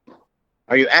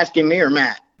 Are you asking me or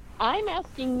Matt? I'm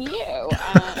asking you.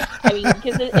 I mean,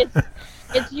 because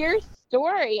it's your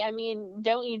story. I mean,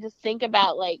 don't you just think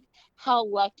about like how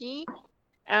lucky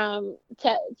to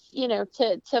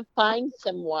find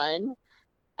someone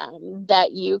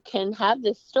that you can have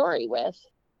this story with?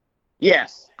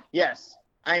 Yes.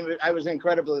 I was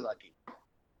incredibly lucky.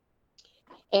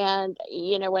 And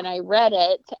when I read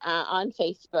it on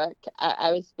Facebook,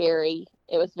 it was very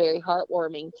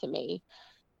heartwarming to me.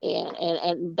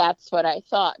 And that's what I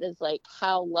thought is like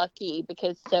how lucky,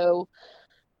 because so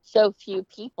few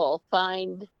people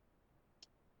find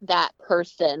that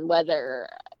person, whether,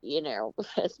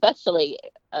 especially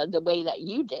the way that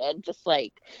you did, just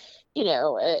like,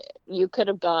 you could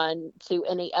have gone to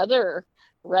any other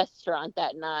restaurant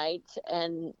that night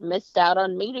and missed out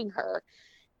on meeting her.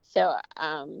 So,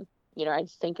 I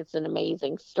just think it's an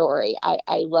amazing story.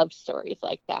 I love stories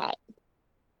like that.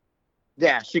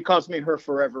 Yeah, she calls me her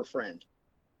forever friend.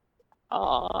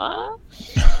 Aw.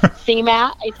 See,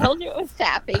 Matt, I told you it was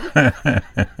sappy.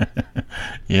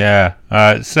 Yeah.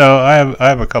 So I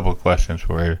have a couple of questions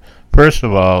for you. First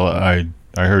of all, I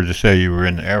heard you say you were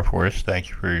in the Air Force. Thank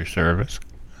you for your service.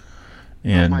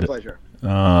 And my pleasure.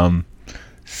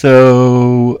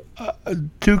 So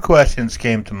two questions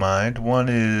came to mind. One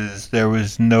is there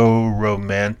was no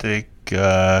romantic,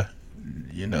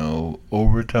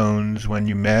 overtones when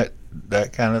you met,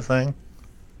 that kind of thing?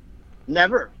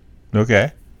 Never.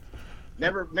 Okay.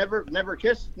 Never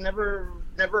kissed, never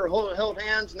held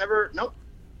hands, nope.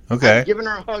 Okay. I've given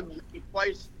her a hug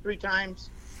twice, 3 times.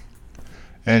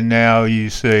 And now you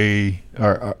say,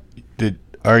 are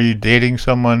you dating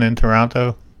someone in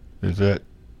Toronto? Is that?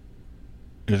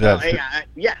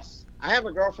 Yes, I have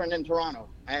a girlfriend in Toronto.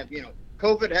 I have,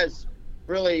 COVID has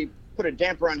really put a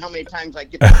damper on how many times I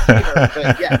get to see her,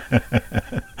 but yeah.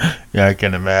 Yeah, I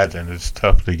can imagine. It's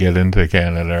tough to get into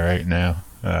Canada right now.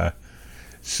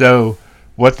 So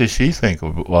what does she think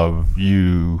of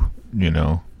you,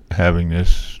 having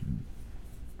this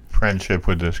friendship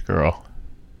with this girl?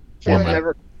 She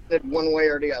never did one way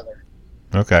or the other.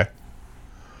 Okay.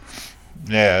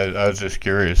 Yeah, I was just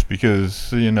curious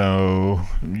because, usually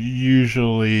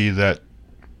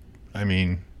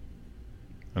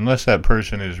unless that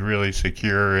person is really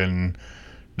secure in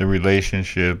the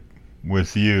relationship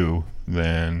with you,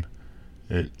 then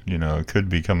it could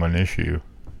become an issue.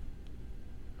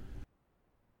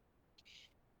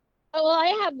 Oh, well, I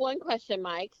have one question,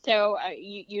 Mike. So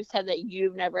you said that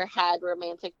you've never had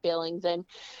romantic feelings, and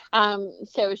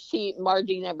so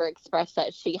Margie never expressed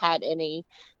that she had any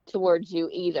towards you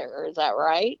either. Is that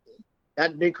right?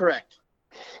 That'd be correct.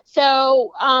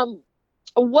 So,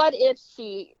 what if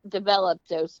she developed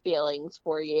those feelings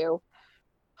for you?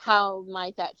 How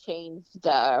might that change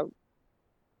the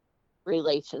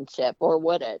relationship, or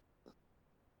would it?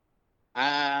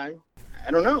 I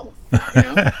don't know. You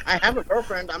know, I have a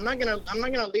girlfriend. I'm not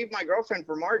gonna leave my girlfriend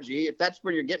for Margie if that's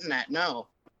where you're getting at. No,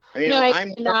 you No, know, I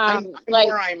mean, I'm like,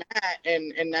 where I'm at,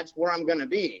 and that's where I'm gonna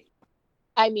be.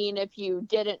 I mean, if you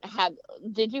did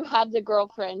you have the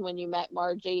girlfriend when you met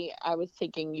Margie? I was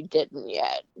thinking you didn't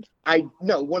yet.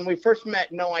 No, when we first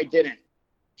met, no, I didn't.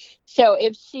 So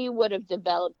if she would have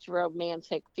developed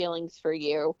romantic feelings for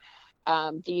you,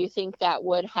 do you think that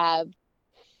would have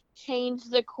changed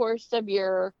the course of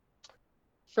your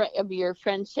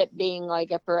friendship being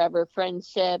like a forever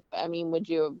friendship? I mean, would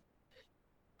you have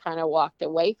kind of walked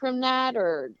away from that,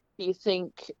 or do you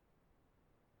think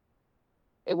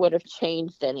it would have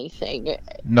changed anything?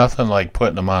 Nothing like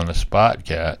putting them on the spot,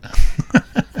 Kat.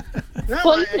 No,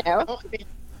 Well, I mean,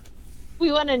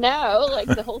 we want to know, like,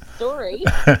 the whole story.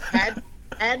 had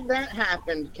that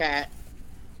happened, Kat,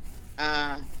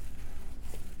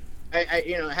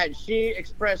 you know, had she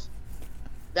expressed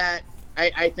that,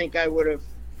 I think I would have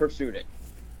pursued it.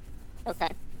 Okay,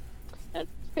 that's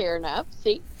fair enough.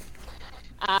 See,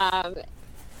 well,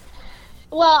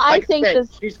 Like I think said,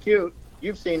 this. she's cute.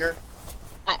 You've seen her.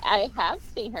 I have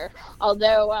seen her.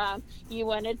 Although you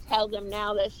want to tell them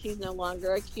now that she's no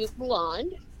longer a cute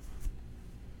blonde.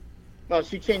 Well,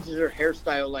 she changes her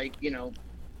hairstyle, like, you know.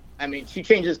 I mean, she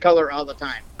changes color all the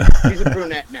time. She's a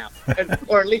brunette now,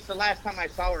 or at least the last time I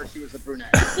saw her, she was a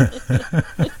brunette.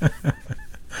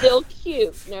 Still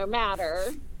cute, no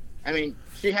matter. I mean,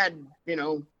 she had, you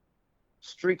know,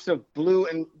 streaks of blue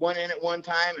and one in at one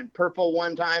time and purple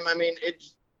one time. I mean,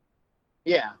 it's,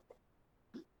 yeah.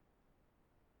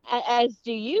 As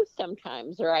do you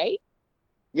sometimes, right?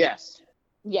 Yes.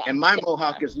 Yeah. And my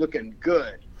mohawk is looking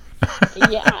good.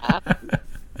 Yeah.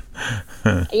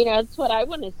 You know, it's what I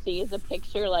want to see is a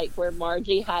picture like where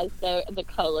Margie has the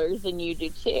colors and you do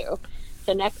too.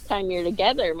 So next time you're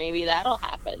together, maybe that'll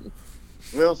happen.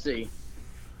 We'll see.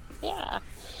 Yeah.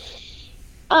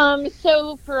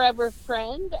 So forever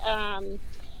friend,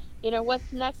 you know,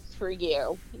 what's next for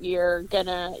you? You've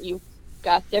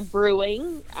got the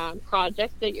brewing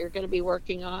project that you're going to be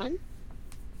working on.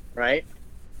 Right?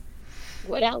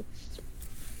 What else?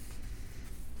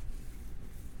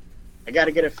 I got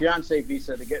to get a fiance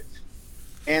visa to get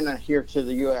Anna here to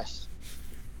the U.S.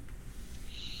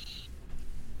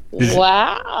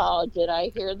 Wow. Did I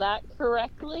hear that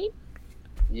correctly?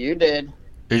 You did.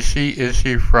 Is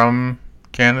she from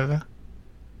Canada?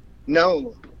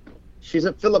 No. She's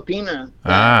a Filipina.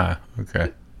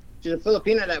 Okay. She's a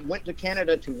Filipina that went to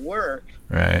Canada to work.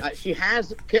 Right. She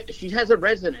has a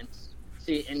residency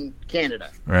in Canada.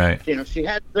 Right. You know, she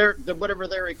has whatever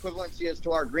their equivalency is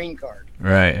to our green card.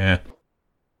 Right. Yeah.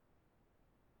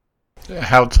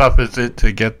 How tough is it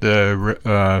to get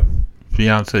the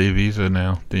fiance visa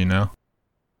now? Do you know?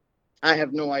 I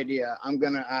have no idea. I'm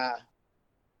gonna.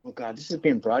 Oh God, this is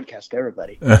being broadcast to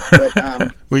everybody.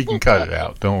 But, we can cut it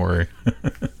out. Don't worry.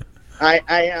 I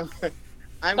am.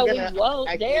 I'm Oh, gonna. we won't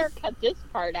actually- dare cut this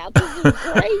part out. This is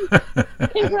great.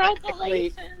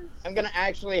 Congratulations. I'm gonna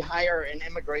actually hire an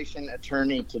immigration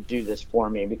attorney to do this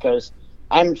for me, because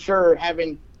I'm sure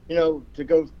having, you know, to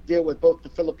go deal with both the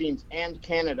Philippines and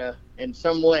Canada in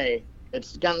some way,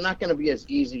 it's not going to be as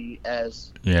easy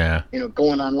as, Yeah. you know,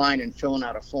 going online and filling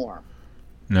out a form.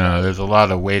 No, there's a lot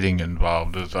of waiting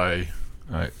involved. Oh,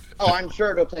 I'm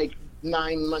sure it'll take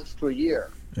 9 months to a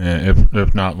year.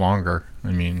 If not longer.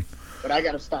 I mean. But I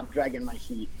got to stop dragging my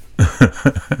feet.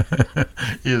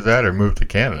 Either that or move to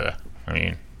Canada. I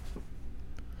mean.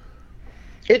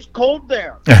 It's cold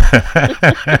there.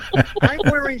 I'm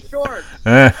wearing shorts.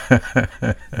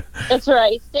 That's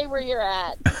right. Stay where you're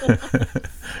at.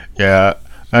 Yeah.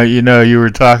 You know, you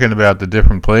were talking about the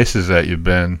different places that you've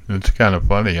been. It's kind of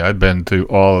funny. I've been to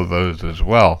all of those as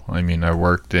well. I mean, I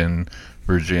worked in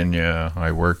Virginia.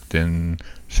 I worked in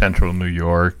central New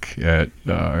York at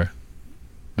the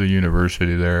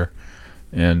university there.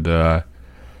 And,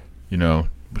 you know,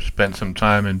 spent some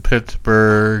time in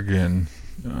Pittsburgh and...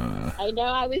 I know.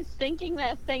 I was thinking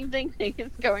that same thing is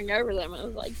going over them. I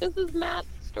was like, this is Matt's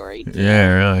story too. Yeah,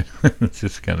 really. It's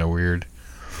just kind of weird.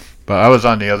 But I was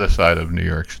on the other side of New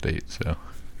York State, so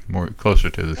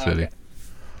closer to the city. Okay.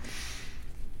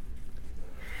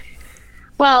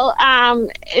 Well,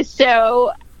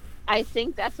 so I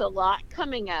think that's a lot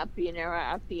coming up. You know,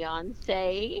 a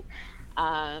fiance.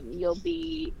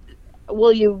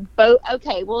 Will you both?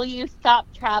 Okay. Will you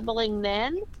stop traveling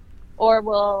then,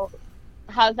 or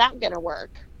how's that going to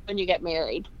work when you get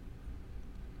married?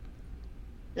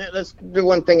 let's do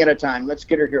one thing at a time. Let's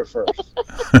get her here first.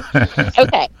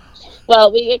 Okay.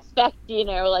 Well, we expect,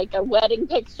 like a wedding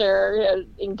picture,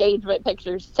 engagement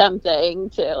picture, something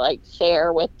to like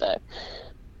share with the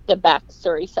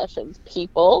backstory sessions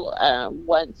people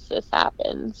once this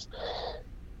happens.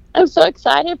 I'm so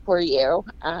excited for you,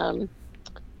 and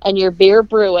your beer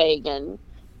brewing, and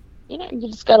you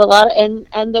just got a lot of,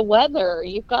 and the weather.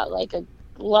 You've got like a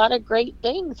lot of great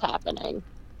things happening.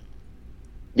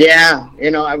 Yeah,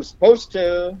 I was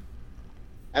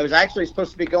actually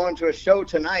supposed to be going to a show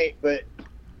tonight, but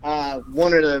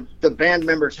one of the band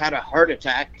members had a heart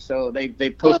attack, so they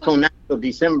postponed that till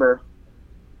December.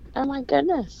 Oh my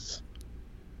goodness.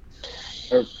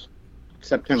 Or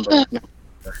September. No.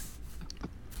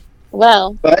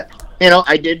 Well, but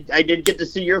I did get to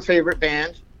see your favorite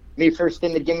band, Me First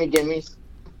in the Gimme Gimmes.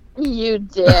 You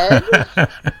did.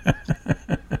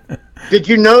 Did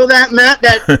you know that, Matt?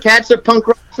 That Kat's a punk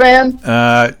rock fan?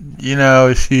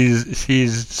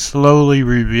 She's slowly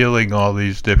revealing all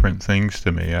these different things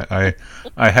to me. I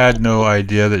had no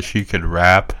idea that she could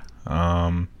rap.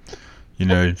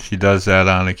 She does that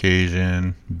on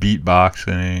occasion.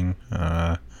 Beatboxing.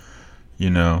 I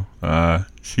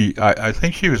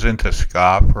think she was into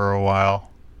ska for a while.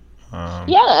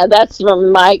 Yeah, that's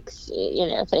from Mike's.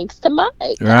 Thanks to Mike.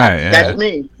 Right. Yeah. That's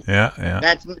me. Yeah.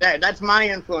 That's my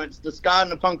influence, the ska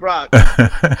and the punk rock.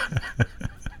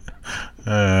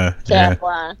 Yeah.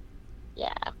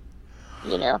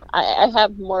 I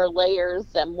have more layers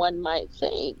than one might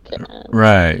think.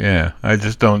 Right. Yeah. I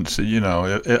just don't see.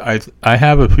 I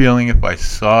have a feeling if I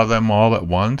saw them all at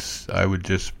once, I would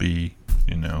just be,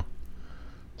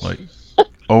 like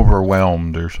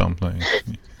overwhelmed or something.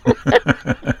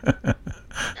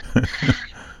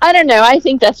 I don't know. I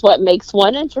think that's what makes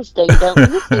one interesting, don't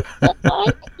you think so,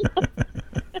 Mike?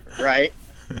 Right.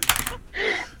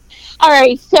 All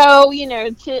right. So,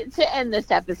 to end this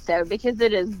episode, because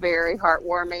it is very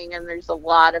heartwarming and there's a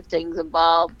lot of things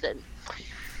involved. And,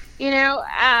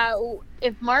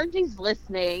 if Margie's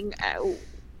listening,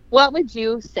 what would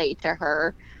you say to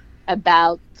her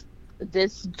about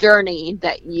this journey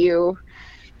that you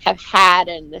have had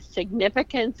and the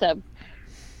significance of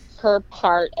her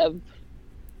part of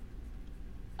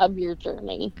your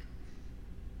journey?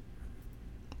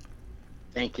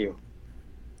 Thank you.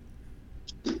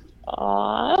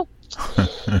 Aww. All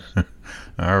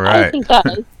right. I think that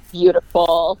is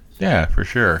beautiful. Yeah, for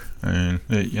sure. I mean,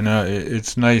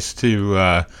 it's nice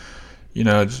to,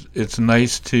 it's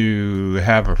nice to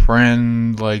have a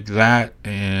friend like that,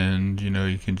 and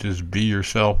you can just be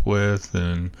yourself with,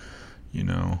 and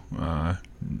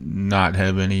not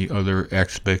have any other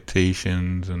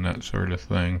expectations and that sort of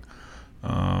thing.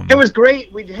 It was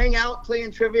great. We'd hang out,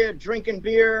 playing trivia, drinking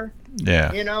beer.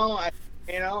 Yeah.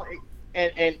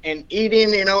 And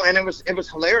eating, and it was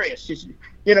hilarious. She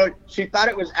thought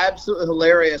it was absolutely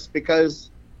hilarious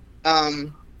because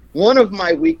one of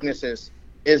my weaknesses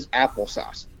is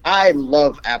applesauce. I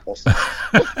love applesauce.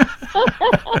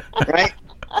 Right?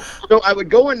 So I would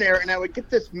go in there and I would get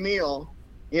this meal,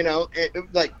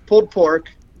 like pulled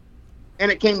pork,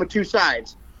 and it came with two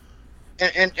sides.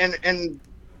 And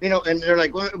they're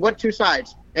like, what two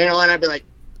sides? And I'd be like,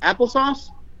 applesauce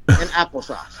and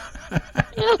applesauce.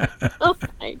 Oh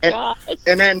my gosh.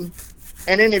 And then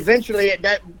eventually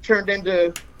that turned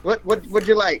into what'd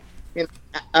you like?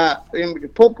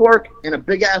 Pulled pork and a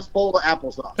big ass bowl of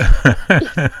applesauce.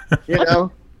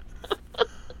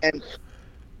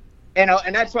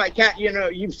 And that's why I can't.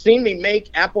 You've seen me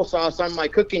make applesauce on my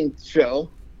cooking show.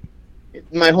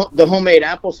 The homemade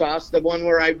applesauce, the one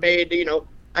where I made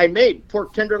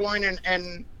pork tenderloin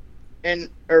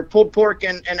or pulled pork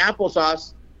and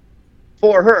applesauce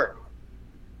for her.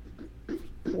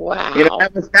 Wow.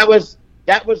 That was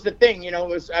the thing.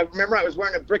 I remember I was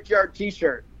wearing a Brickyard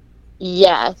T-shirt.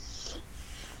 Yes.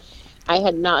 I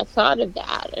had not thought of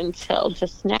that until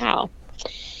just now.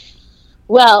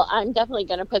 Well, I'm definitely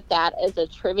going to put that as a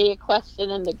trivia question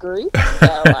in the group.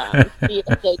 So see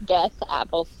if they guess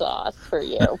applesauce for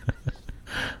you.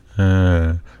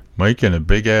 Mike in a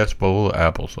big ass bowl of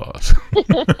applesauce.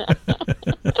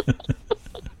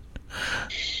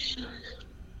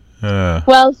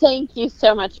 Well, thank you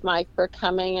so much, Mike, for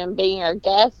coming and being our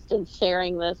guest and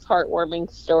sharing this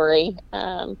heartwarming story.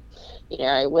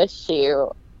 I wish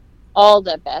you all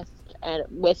the best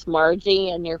with Margie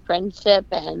and your friendship,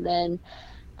 and then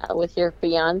with your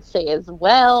fiance as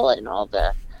well, and all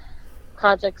the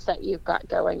projects that you've got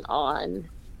going on.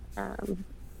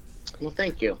 Well,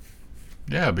 thank you.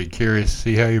 Yeah, I'd be curious to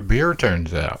see how your beer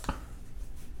turns out.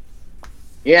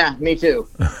 Yeah, me too.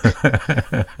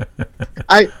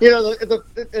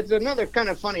 It's another kind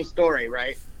of funny story,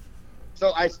 right?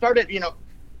 So I started,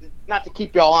 not to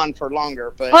keep y'all on for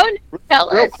longer, but Tell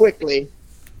real us. quickly.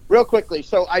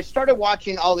 So I started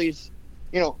watching all these,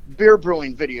 beer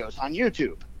brewing videos on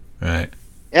YouTube. Right.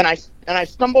 And I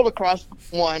stumbled across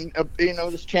one,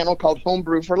 this channel called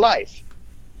Homebrew for Life.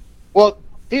 Well,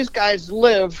 these guys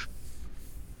live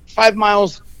 5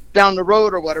 miles down the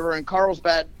road or whatever in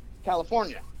Carlsbad,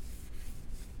 California.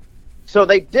 So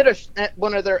they did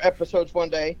one of their episodes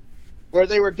one day where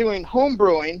they were doing home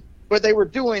brewing, but they were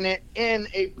doing it in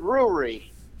a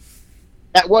brewery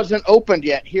that wasn't opened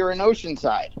yet here in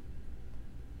Oceanside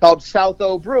called South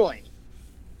O Brewing.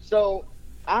 So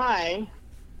I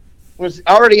was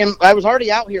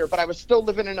already out here, but I was still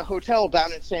living in a hotel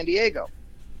down in San Diego.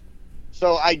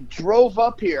 So I drove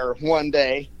up here one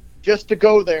day just to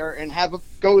go there and have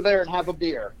a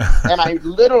beer. And I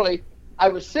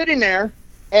was sitting there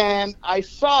and I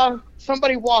saw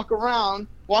somebody walking around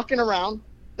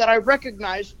that I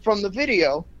recognized from the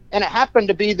video, and it happened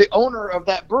to be the owner of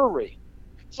that brewery.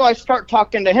 So I start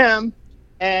talking to him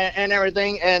and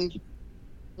everything, and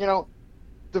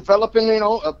developing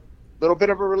a little bit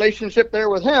of a relationship there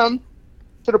with him,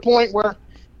 to the point where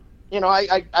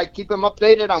I keep him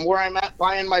updated on where I'm at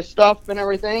buying my stuff and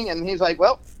everything. And he's like,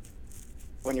 well,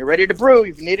 when you're ready to brew,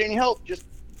 if you need any help, just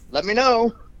let me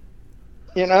know.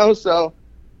 So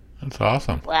That's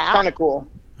awesome. Wow. kind of cool.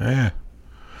 Yeah.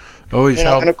 Always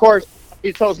help. And of course,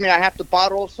 he tells me I have to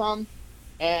bottle some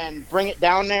and bring it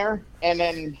down there, and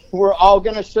then we're all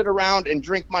going to sit around and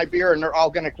drink my beer, and they're all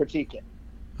going to critique it.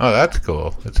 Oh, that's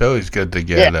cool. It's always good to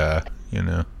get,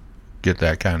 get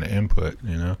that kind of input,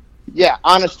 Yeah,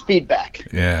 honest feedback.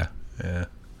 Yeah,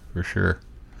 for sure.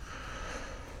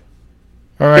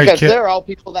 All right, Because they're all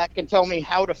people that can tell me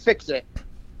how to fix it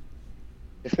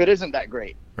if it isn't that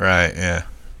great. Right, yeah.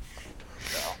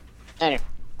 So, anyway,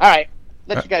 all right,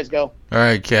 let you guys go. All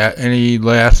right, Kat, any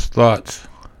last thoughts?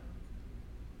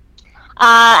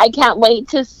 I can't wait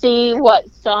to see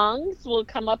what songs will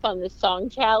come up on the song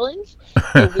challenge.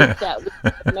 The week that we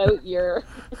promote your.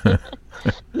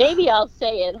 Maybe I'll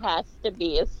say it has to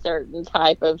be a certain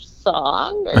type of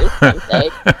song or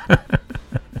something.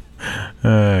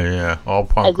 Yeah, all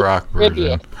punk rock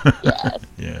version. Yes.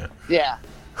 Yeah. Yeah.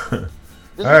 Just All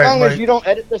as right, long Mike. as you don't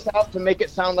edit this out to make it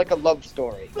sound like a love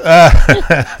story. Well,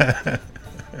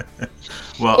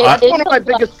 That's It's one of my a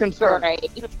biggest love concerns, story.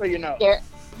 just so you know.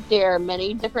 There are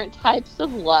many different types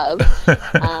of love.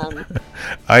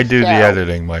 I do the so-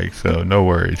 editing, Mike, so no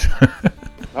worries.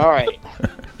 All right.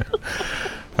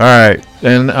 All right,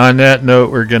 and on that note,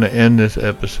 we're going to end this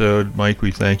episode. Mike,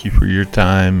 we thank you for your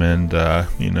time and,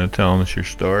 telling us your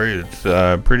story. It's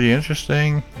pretty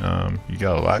interesting. You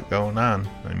got a lot going on.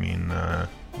 I mean,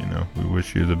 we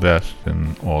wish you the best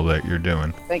in all that you're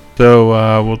doing. Thank you.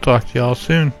 So we'll talk to y'all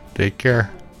soon. Take care.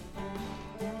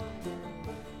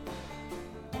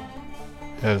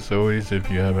 As always, if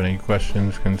you have any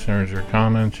questions, concerns, or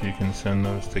comments, you can send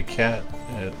those to Kat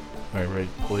at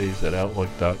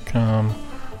iWritePlays@outlook.com,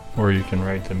 or you can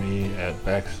write to me at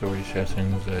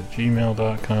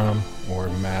backstorysessions@gmail.com or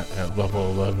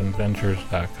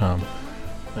matt@level11ventures.com.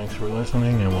 Thanks for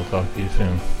listening, and we'll talk to you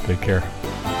soon. Take care.